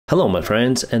Hello my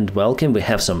friends and welcome. We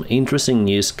have some interesting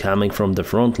news coming from the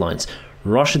front lines.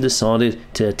 Russia decided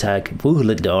to attack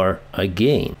Vuhledar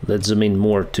again. Let's zoom in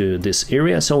more to this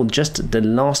area. So just the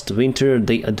last winter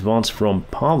they advanced from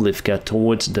Pavlivka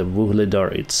towards the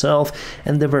Vuhledar itself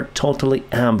and they were totally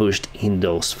ambushed in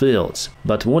those fields.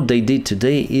 But what they did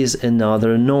today is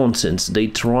another nonsense. They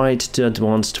tried to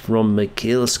advance from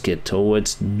Mikhailsk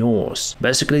towards north.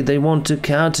 Basically they want to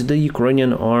cut the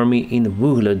Ukrainian army in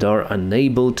Vuhledar,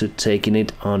 unable to taking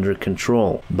it under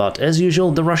control. But as usual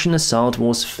the Russian assault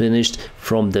was finished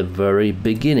from the very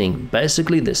beginning.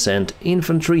 Basically they sent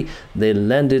infantry, they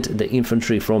landed the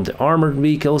infantry from the armored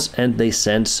vehicles and they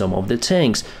sent some of the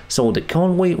tanks, so the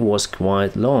convoy was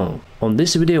quite long. On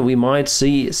this video we might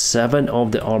see 7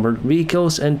 of the armored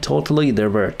vehicles and totally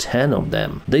there were 10 of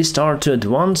them. They start to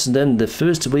advance, then the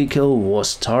first vehicle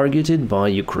was targeted by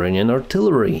Ukrainian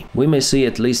artillery. We may see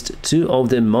at least 2 of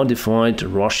the modified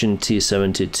Russian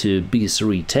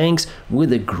T-72B3 tanks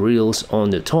with the grills on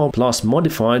the top, plus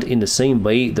modified in the same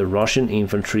way the Russian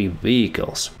infantry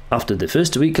vehicles. After the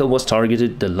first vehicle was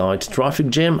targeted, the light traffic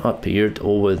jam appeared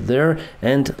over there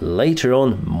and later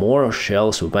on more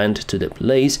shells went to the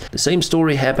place. The same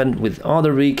story happened with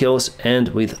other vehicles and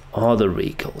with other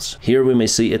vehicles. Here we may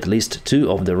see at least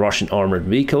 2 of the Russian armored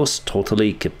vehicles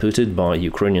totally kaputted by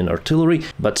Ukrainian artillery,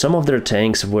 but some of their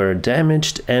tanks were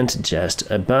damaged and just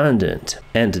abandoned.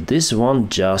 And this one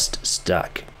just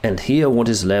stuck. And here what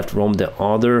is left from the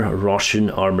other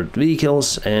Russian armored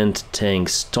vehicles and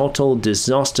tanks. Total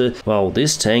disaster. Well,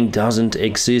 this tank doesn't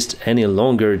exist any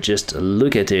longer, just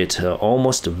look at it,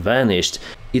 almost vanished.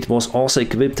 It was also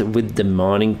equipped with the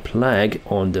mining flag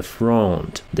on the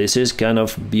front. This is kind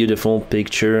of beautiful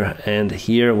picture, and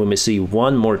here we may see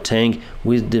one more tank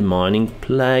with the mining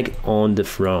flag on the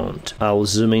front. I'll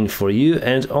zoom in for you,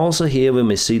 and also here we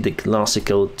may see the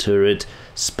classical turret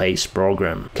space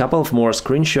program. Couple of more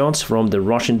screenshots from the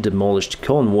Russian demolished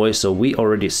convoy, so we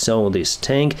already saw this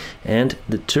tank and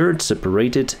the turret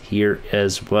separated here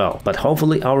as well. But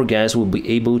hopefully our guys will be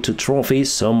able to trophy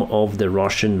some of the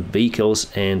Russian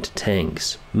vehicles and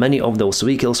tanks. Many of those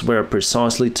vehicles were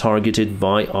precisely targeted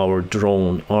by our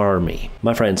drone army.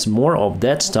 My friends, more of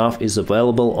that stuff is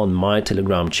available on my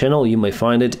Telegram channel. You may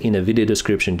find it in a video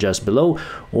description just below,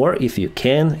 or if you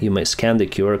can, you may scan the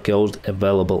QR code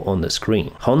available on the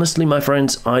screen. Honestly, my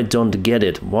friends, I don't get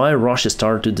it. Why Russia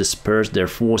started to disperse their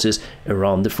forces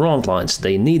around the front lines?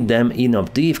 They need them in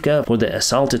Avdiivka for the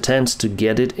assault attempts to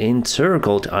get it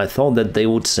encircled. I thought that they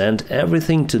would send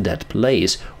everything to that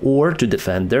place or to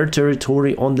defend their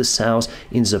territory on the south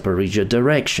in Zaporizhia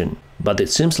direction. But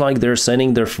it seems like they're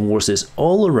sending their forces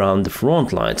all around the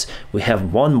front lines. We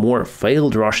have one more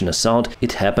failed Russian assault.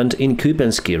 It happened in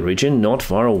Kupensky region, not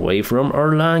far away from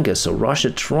Orlanka, so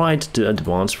Russia tried to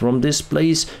advance from this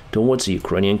place towards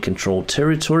Ukrainian-controlled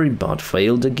territory, but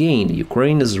failed again.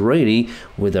 Ukraine is ready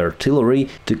with artillery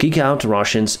to kick out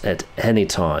Russians at any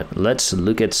time. Let's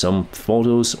look at some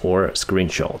photos or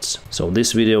screenshots. So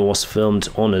this video was filmed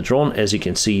on a drone. As you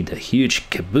can see, the huge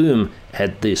kaboom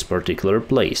at this particular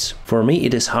place. For me,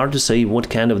 it is hard to say what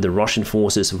kind of the Russian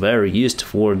forces were used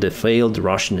for the failed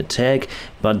Russian attack,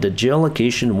 but the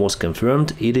geolocation was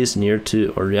confirmed. It is near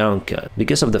to Orlanka.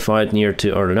 Because of the fight near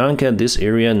to Orlanka, this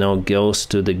area now goes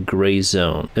to the gray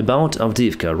zone. About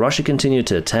Avdiivka, Russia continued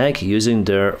to attack using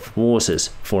their forces,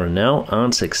 for now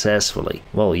unsuccessfully.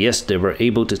 Well, yes, they were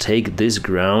able to take this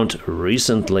ground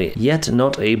recently, yet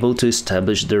not able to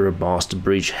establish the robust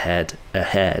bridgehead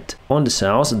ahead. On the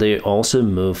south, they also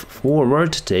move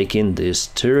forward, taking this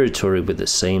territory with the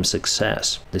same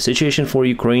success. The situation for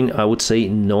Ukraine, I would say,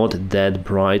 not that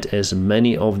bright as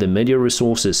many of the media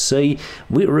resources say.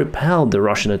 We repelled the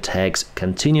Russian attacks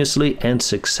continuously and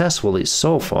successfully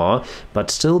so far,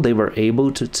 but still they were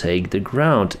able to take the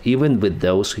ground, even with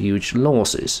those huge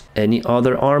losses. Any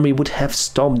other army would have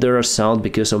stopped their assault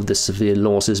because of the severe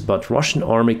losses, but Russian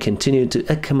army continued to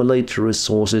accumulate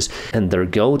resources and their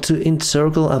goal to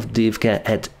encircle Avdiivka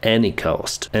at any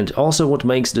cost. And also what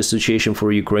makes the situation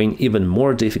for Ukraine even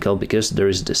more difficult, because there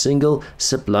is the single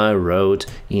supply road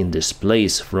in this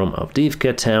place from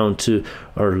Avdiivka town to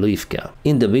Orlivka.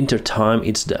 In the winter time,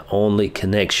 it's the only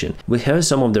connection. We heard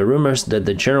some of the rumors that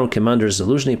the General Commander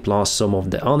Zaluzhny plus some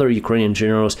of the other Ukrainian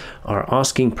generals are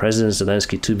asking President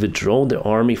Zelensky to withdraw the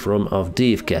army from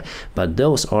Avdiivka, but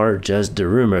those are just the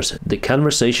rumors. The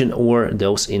conversation or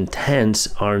those intents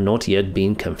are not yet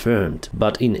being confirmed.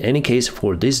 But in any case,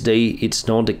 for this day, it's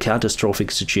not a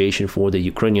catastrophic situation for the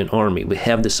Ukrainian army. We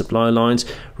have the supply lines.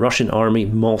 Russian army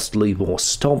mostly was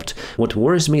stopped. What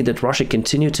worries me that Russia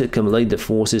continued to accumulate the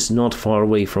forces not far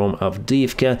away from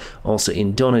Avdiivka, also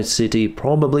in Donetsk city,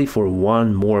 probably for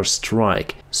one more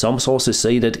strike. Some sources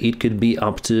say that it could be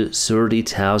up to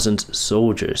 30,000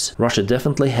 soldiers. Russia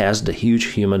definitely has the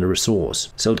huge human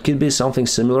resource. So it could be something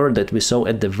similar that we saw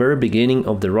at the very beginning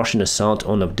of the Russian assault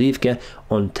on Avdiivka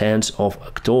on 10th of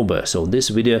October. So this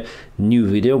new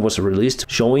video was released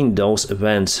showing those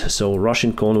events. So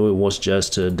Russian convoy was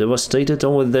just devastated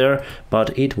over there,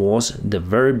 but it was the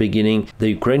very beginning. The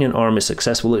Ukrainian army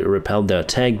successfully repelled the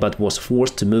attack, but was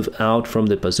forced to move out from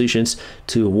the positions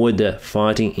to avoid the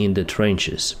fighting in the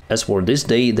trenches. As for this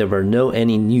day, there were no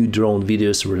any new drone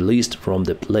videos released from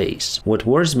the place. What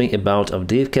worries me about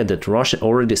Avdiivka that Russia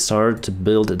already started to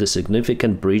build the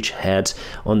significant bridgeheads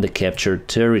on the captured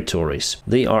territories.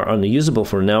 They are unusable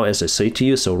for now, as I say to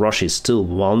you, so Russia is still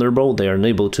vulnerable. They are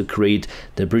unable to create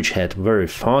the bridgehead very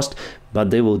fast,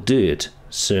 but they will do it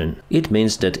soon. It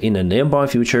means that in a nearby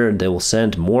future they will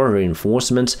send more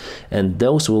reinforcements, and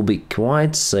those will be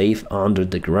quite safe under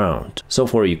the ground. So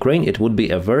for Ukraine it would be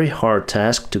a very hard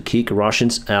task to kick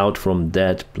Russians out from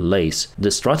that place.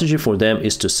 The strategy for them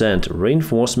is to send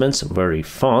reinforcements very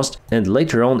fast and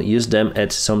later on use them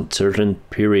at some certain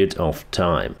period of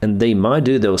time. And they might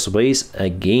do those ways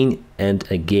again and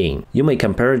again. You may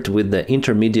compare it with the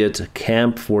intermediate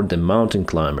camp for the mountain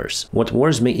climbers. What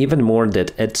worries me even more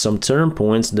that at some certain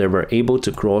points they were able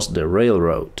to cross the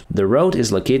railroad. The road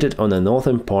is located on the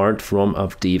northern part from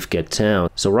Avdiivka town.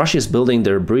 So Russia is building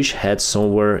their bridgehead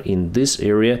somewhere in this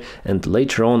area, and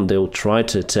later on they will try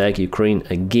to attack Ukraine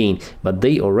again, but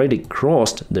they already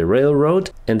crossed the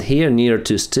railroad, and here near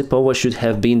to Stepova should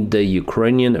have been the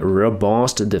Ukrainian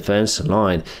robust defense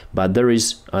line, but there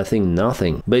is, I think,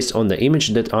 nothing. Based on the image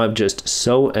that I've just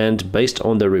saw and based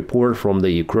on the report from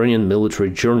the Ukrainian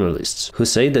military journalists, who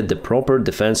say that the proper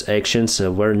defense actions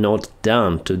were not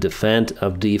done to defend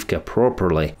Avdiivka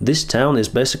properly. This town is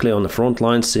basically on the front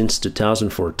line since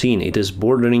 2014. It is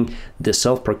bordering the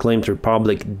self-proclaimed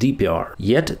Republic DPR.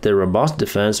 Yet the robust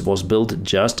defense was built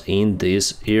just in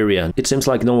this area. It seems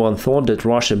like no one thought that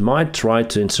Russia might try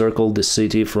to encircle the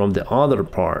city from the other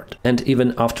part. And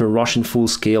even after Russian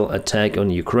full-scale attack on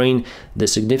Ukraine, the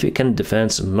significant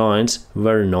defense lines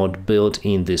were not built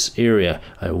in this area.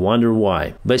 I wonder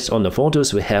why. Based on the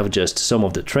photos, we have just some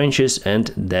of the trenches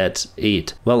and that's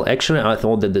it. Well, actually, I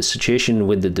thought that the situation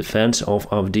with the defense of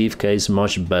Avdiivka is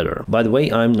much better. By the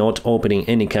way, I'm not opening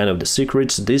any kind of the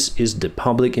secrets. This is the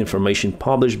public information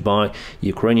published by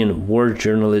Ukrainian war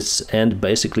journalists, and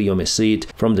basically you may see it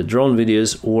from the drone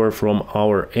videos or from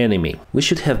our enemy. We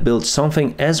should have built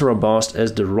something as robust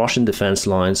as the Russian defense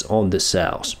lines on the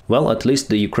south. Well, at least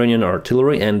the Ukrainian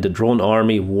artillery and the drone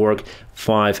army work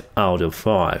 5 out of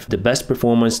 5. The best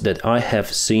performance that I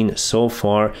have seen so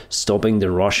far stopping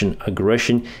the Russian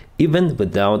aggression, even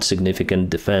without significant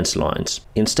defense lines.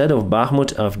 Instead of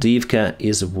Bakhmut, Avdiivka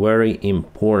is very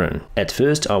important. At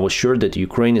first I was sure that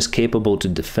Ukraine is capable to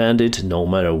defend it no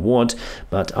matter what,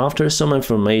 but after some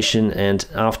information and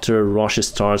after Russia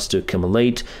starts to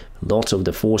accumulate lots of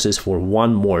the forces for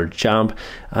one more jump,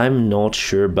 I'm not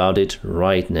sure about it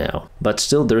right now. But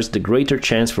still, there's the greater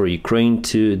chance for Ukraine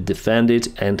to defend it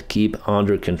and keep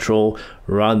under control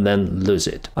rather than lose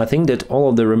it. I think that all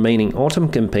of the remaining autumn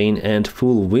campaign and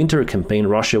full winter campaign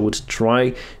Russia would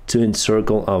try to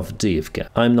encircle Avdiivka.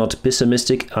 I'm not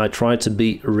pessimistic, I try to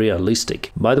be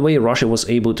realistic. By the way, Russia was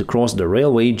able to cross the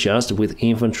railway just with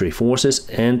infantry forces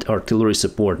and artillery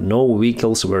support. No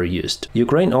vehicles were used.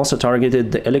 Ukraine also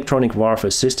targeted the electronic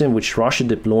warfare system which Russia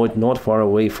deployed not far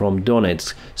away from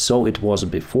Donetsk. So it was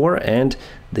before and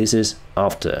this is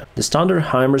after. The Standard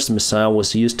HIMARS missile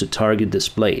was used to target this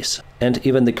place, and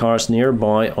even the cars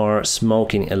nearby are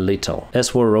smoking a little. As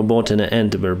for Robotyne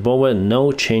and Verbova,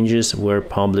 no changes were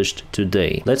published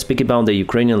today. Let's speak about the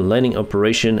Ukrainian landing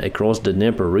operation across the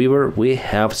Dnieper River. We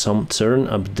have some certain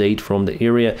update from the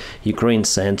area. Ukraine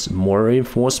sends more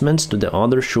reinforcements to the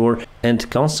other shore and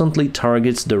constantly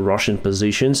targets the Russian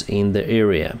positions in the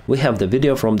area. We have the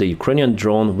video from the Ukrainian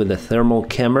drone with a thermal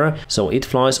camera, so it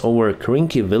flies over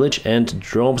Krinky village and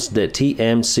drops the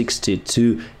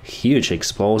TM-62 huge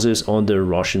explosives on the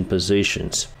Russian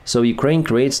positions. So Ukraine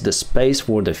creates the space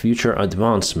for the future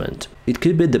advancement. It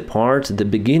could be the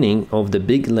beginning of the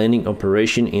big landing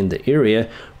operation in the area,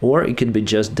 or it could be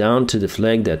just down to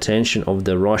deflect the attention of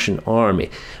the Russian army.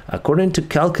 According to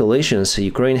calculations,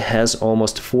 Ukraine has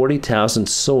almost 40,000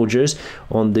 soldiers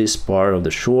on this part of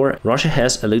the shore. Russia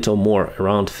has a little more,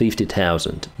 around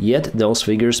 50,000. Yet those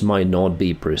figures might not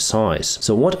be precise.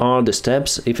 So what are the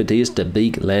steps if it is the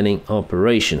big landing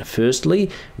operation? Firstly,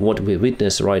 what we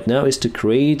witness right now is to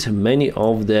create many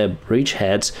of the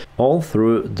bridgeheads all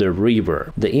through the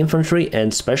river. The infantry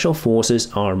and special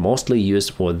forces are mostly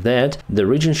used for that. The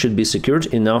region should be secured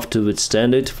enough to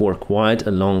withstand it for quite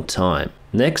a long time.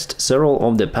 Next, several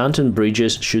of the pontoon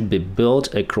bridges should be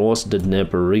built across the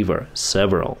Dnieper River,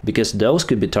 several, because those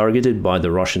could be targeted by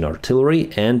the Russian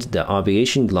artillery and the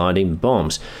aviation gliding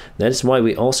bombs. That's why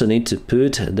we also need to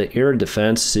put the air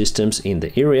defense systems in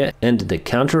the area and the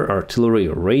counter-artillery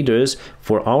radars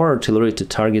for our artillery to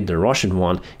target the Russian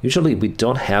one. Usually we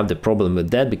don't have the problem with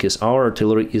that because our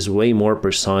artillery is way more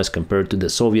precise compared to the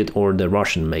Soviet or the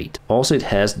Russian made. Also, it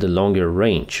has the longer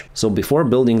range. So before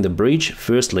building the bridge,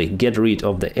 firstly get rid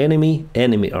of the enemy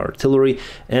artillery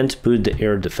and put the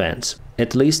air defense.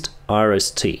 At least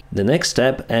RST. The next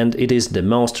step, and it is the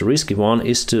most risky one,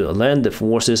 is to land the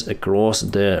forces across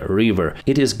the river.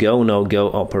 It is go-no-go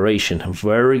operation,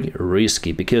 very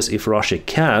risky, because if Russia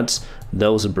cuts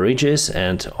those bridges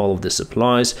and all of the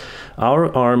supplies,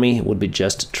 our army would be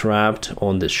just trapped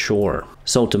on the shore.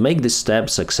 So to make this step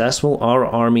successful, our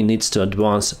army needs to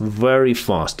advance very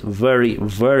fast,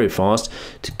 very fast,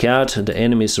 to cut the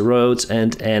enemy's roads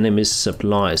and enemy's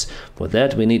supplies. For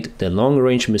that we need the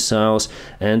long-range missiles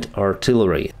and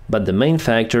artillery. But the main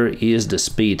factor is the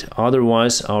speed,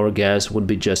 otherwise our guys would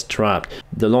be just trapped.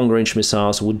 The long-range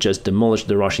missiles would just demolish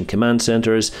the Russian command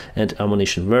centers and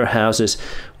ammunition warehouses.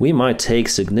 We might take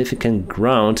significant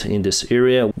ground in this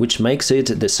area, which makes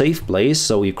it the safe place,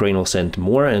 so Ukraine will send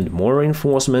more and more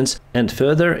reinforcements, and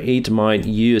further it might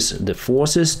use the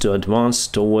forces to advance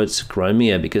towards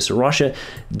Crimea, because Russia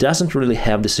doesn't really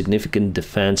have the significant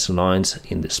defense lines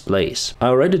in this place. I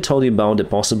already told you about the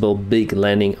possible big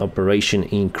landing operation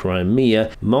in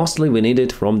Crimea. Mostly we need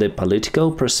it from the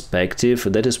political perspective.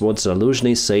 That is what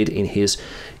Zaluzhny said in his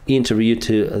interview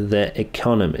to The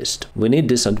Economist. We need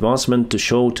this advancement to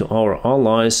show to our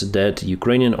allies that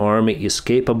Ukrainian army is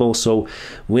capable, so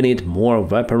we need more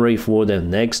weaponry for the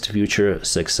next future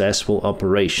successful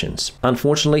operations.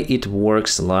 Unfortunately, it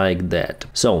works like that.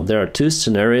 So there are two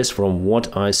scenarios from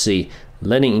what I see.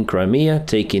 Landing in Crimea,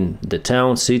 taking the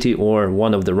town, city or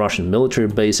one of the Russian military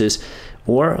bases,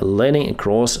 or landing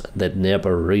across the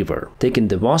Dnieper River, taking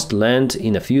the vast land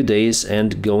in a few days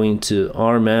and going to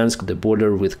Armyansk, the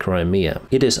border with Crimea.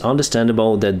 It is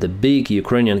understandable that the big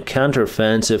Ukrainian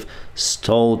counteroffensive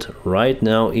stalled right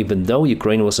now, even though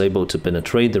Ukraine was able to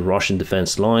penetrate the Russian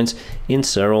defense lines in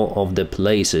several of the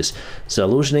places.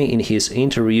 Zaluzhny in his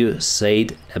interview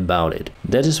said about it.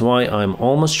 That is why I'm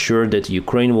almost sure that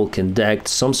Ukraine will conduct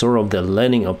some sort of the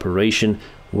landing operation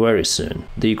very soon.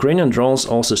 The Ukrainian drones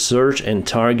also search and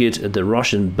target the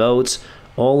Russian boats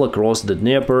all across the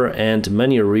Dnieper and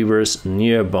many rivers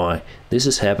nearby. This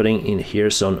is happening in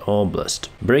Kherson Oblast.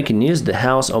 Breaking news: the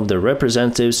House of the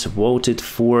Representatives voted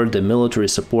for the military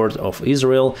support of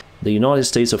Israel. The United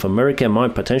States of America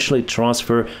might potentially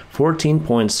transfer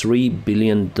 $14.3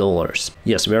 billion.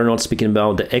 Yes, we are not speaking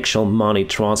about the actual money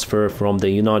transfer from the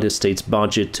United States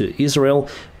budget to Israel.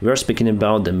 We are speaking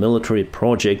about the military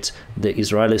projects, the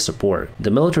Israeli support. The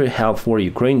military help for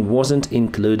Ukraine wasn't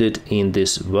included in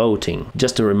this voting.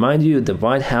 Just to remind you, the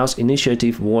White House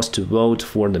initiative was to vote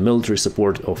for the military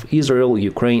support of Israel,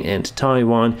 Ukraine and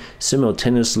Taiwan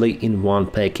simultaneously in one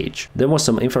package. There was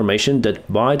some information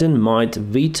that Biden might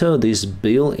veto this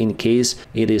bill in case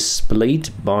it is split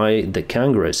by the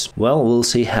Congress. Well, we'll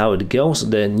see how it goes.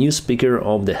 The new Speaker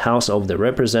of the House of the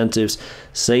Representatives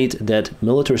said that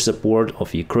military support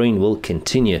of Ukraine will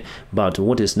continue, but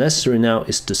what is necessary now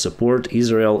is to support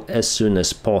Israel as soon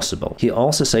as possible. He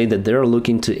also said that they are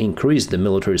looking to increase the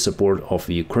military support of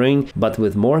Ukraine, but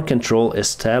with more control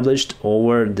established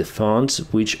over the funds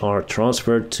which are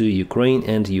transferred to Ukraine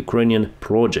and Ukrainian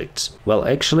projects. Well,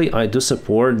 actually, I do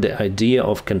support the idea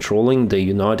of controlling the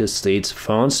United States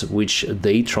funds which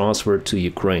they transfer to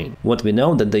Ukraine. What we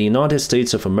know that the United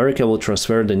States of America will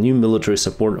transfer the new military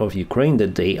support of Ukraine the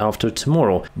day after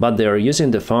tomorrow, but they are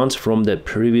using the funds from the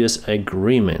previous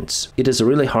agreements. It is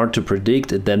really hard to predict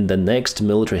that the next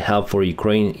military help for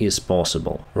Ukraine is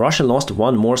possible. Russia lost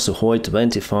one more Sukhoi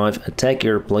 25 attack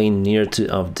airplane near to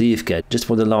Avdiivka. Just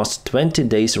for the last 20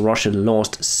 days, Russia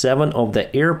lost 7 of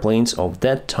the airplanes of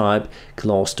that type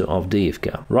close to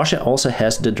Avdiivka. Russia also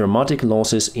has the dramatic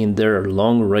losses in their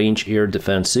long-range air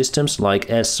defense systems like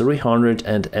S-300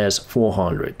 and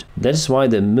S-400. That is why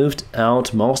they moved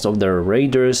out most of their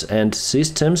radars and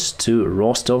systems to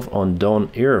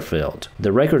Rostov-on-Don airfield.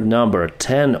 The record number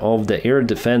 10 of the air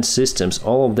defense systems,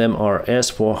 all of them are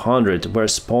S-400, were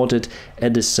spotted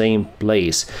at the same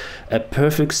place. A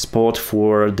perfect spot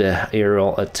for the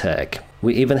aerial attack.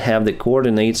 We even have the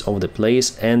coordinates of the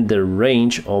place and the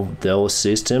range of those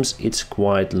systems. It's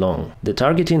quite long. The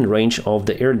targeting range of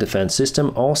the air defense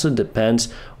system also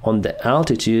depends on the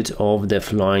altitude of the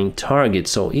flying target.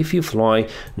 So if you fly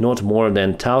not more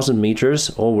than 1000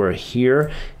 meters over here,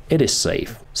 it is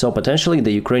safe. So potentially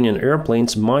the Ukrainian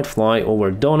airplanes might fly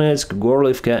over Donetsk,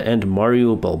 Gorlivka and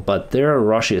Mariupol, but there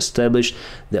Russia established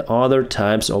the other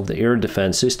types of the air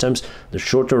defense systems, the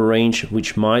shorter range,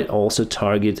 which might also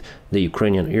target the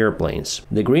Ukrainian airplanes.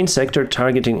 The green sector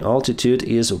targeting altitude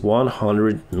is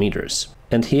 100 meters.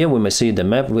 And here we may see the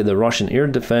map with the Russian air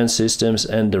defense systems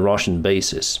and the Russian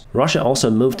bases. Russia also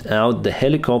moved out the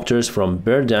helicopters from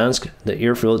Berdansk, the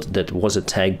airfield that was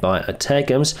attacked by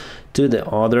ATACMS, to the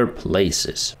other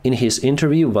places. In his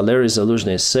interview, Valery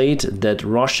Zaluzhny said that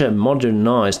Russia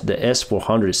modernized the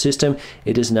S-400 system.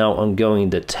 It is now ongoing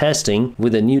the testing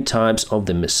with the new types of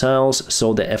the missiles,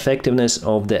 so the effectiveness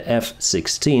of the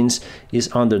F-16s is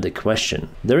under the question.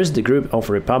 There is the group of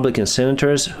Republican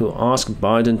senators who asked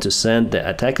Biden to send the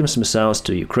ATACMS missiles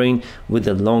to Ukraine with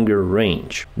a longer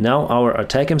range. Now our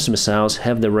ATACMS missiles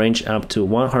have the range up to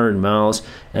 100 miles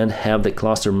and have the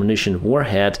cluster munition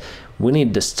warhead. We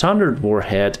need the standard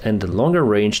warhead and the longer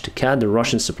range to cut the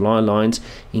Russian supply lines,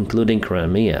 including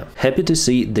Crimea. Happy to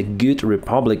see the good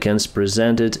Republicans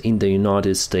presented in the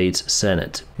United States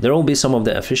Senate. There will be some of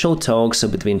the official talks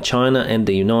between China and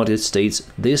the United States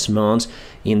this month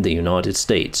in the United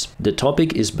States. The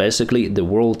topic is basically the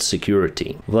world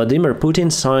security. Vladimir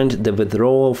Putin signed the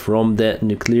withdrawal from the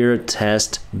nuclear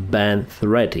test ban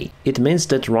treaty. It means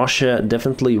that Russia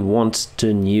definitely wants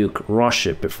to nuke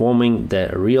Russia, performing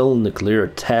the real nuclear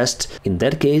test. In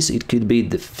that case, it could be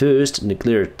the first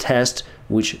nuclear test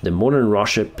which the modern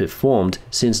Russia performed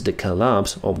since the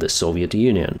collapse of the Soviet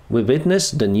Union. We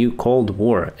witnessed the new Cold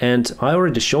War, and I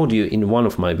already showed you in one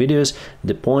of my videos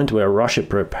the point where Russia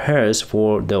prepares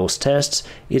for those tests.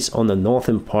 It's on the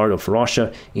northern part of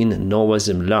Russia in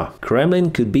Novozemlya.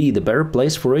 Kremlin could be the better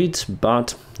place for it,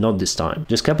 but not this time.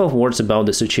 Just a couple of words about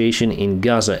the situation in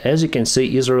Gaza. As you can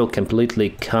see, Israel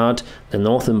completely cut the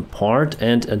northern part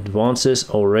and advances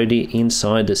already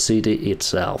inside the city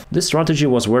itself. This strategy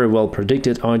was very well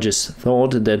predicted. I just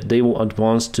thought that they will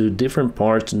advance to different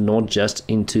parts, not just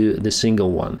into the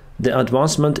single one. The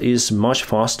advancement is much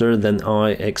faster than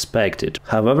I expected.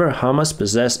 However, Hamas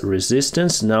possessed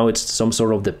resistance. Now it's some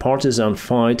sort of the partisan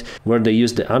fight where they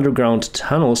use the underground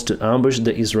tunnels to ambush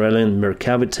the Israeli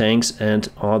Merkava tanks and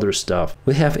other stuff.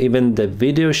 We have even the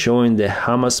video showing the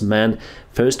Hamas man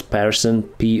first-person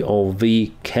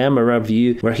POV camera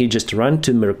view where he just ran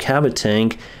to Merkava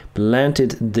tank,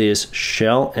 planted this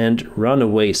shell and run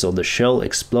away, so the shell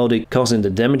exploded, causing the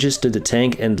damages to the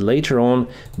tank, and later on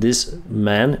this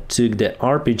man took the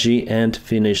RPG and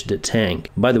finished the tank.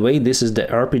 By the way, this is the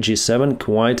RPG-7,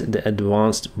 quite the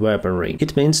advanced weaponry.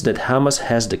 It means that Hamas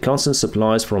has the constant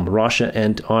supplies from Russia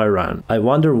and Iran. I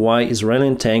wonder why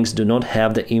Israeli tanks do not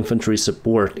have the infantry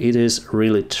support. It is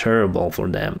really terrible for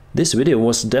them. This video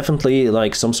was definitely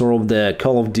like some sort of the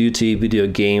Call of Duty video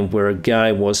game where a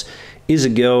guy was easy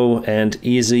go and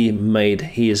easy made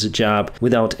his job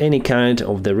without any kind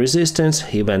of the resistance.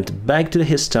 He went back to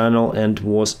his tunnel and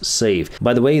was safe.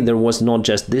 By the way, there was not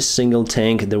just this single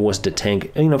tank, there was the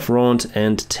tank in the front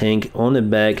and tank on the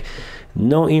back.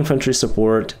 No infantry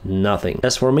support, nothing.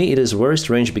 As for me, it is very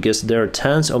strange because there are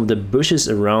tons of the bushes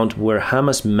around where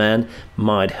Hamas men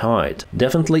might hide.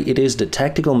 Definitely it is the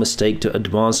tactical mistake to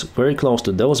advance very close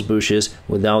to those bushes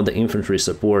without the infantry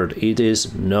support. It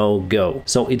is no go.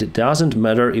 So it doesn't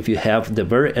matter if you have the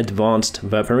very advanced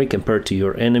weaponry compared to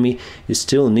your enemy, you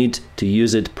still need to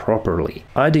use it properly.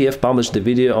 IDF published the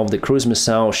video of the cruise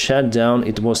missile shot down.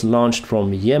 It was launched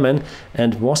from Yemen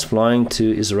and was flying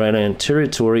to Israeli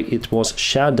territory. It was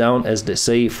shot down, as they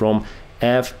say, from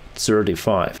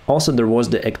F-35. Also, there was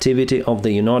the activity of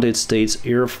the United States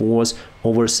Air Force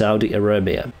over Saudi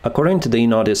Arabia. According to the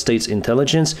United States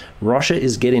intelligence, Russia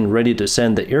is getting ready to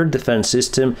send the air defense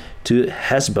system to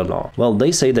Hezbollah. Well,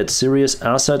 they say that Syria's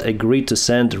Assad agreed to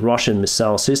send Russian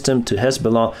missile system to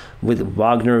Hezbollah with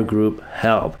Wagner Group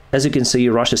help. As you can see,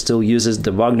 Russia still uses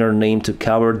the Wagner name to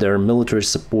cover their military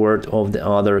support of the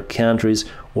other countries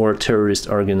or terrorist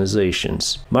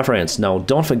organizations. My friends, now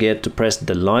don't forget to press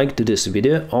the like to this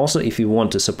video. Also, if you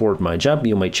want to support my job,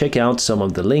 you may check out some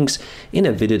of the links in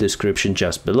a video description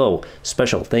just below.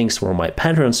 Special thanks for my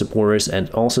Patreon supporters and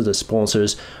also the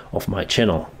sponsors of my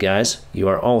channel. Guys, you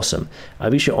are awesome. I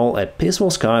wish you all a peaceful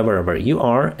sky wherever you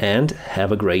are and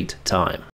have a great time.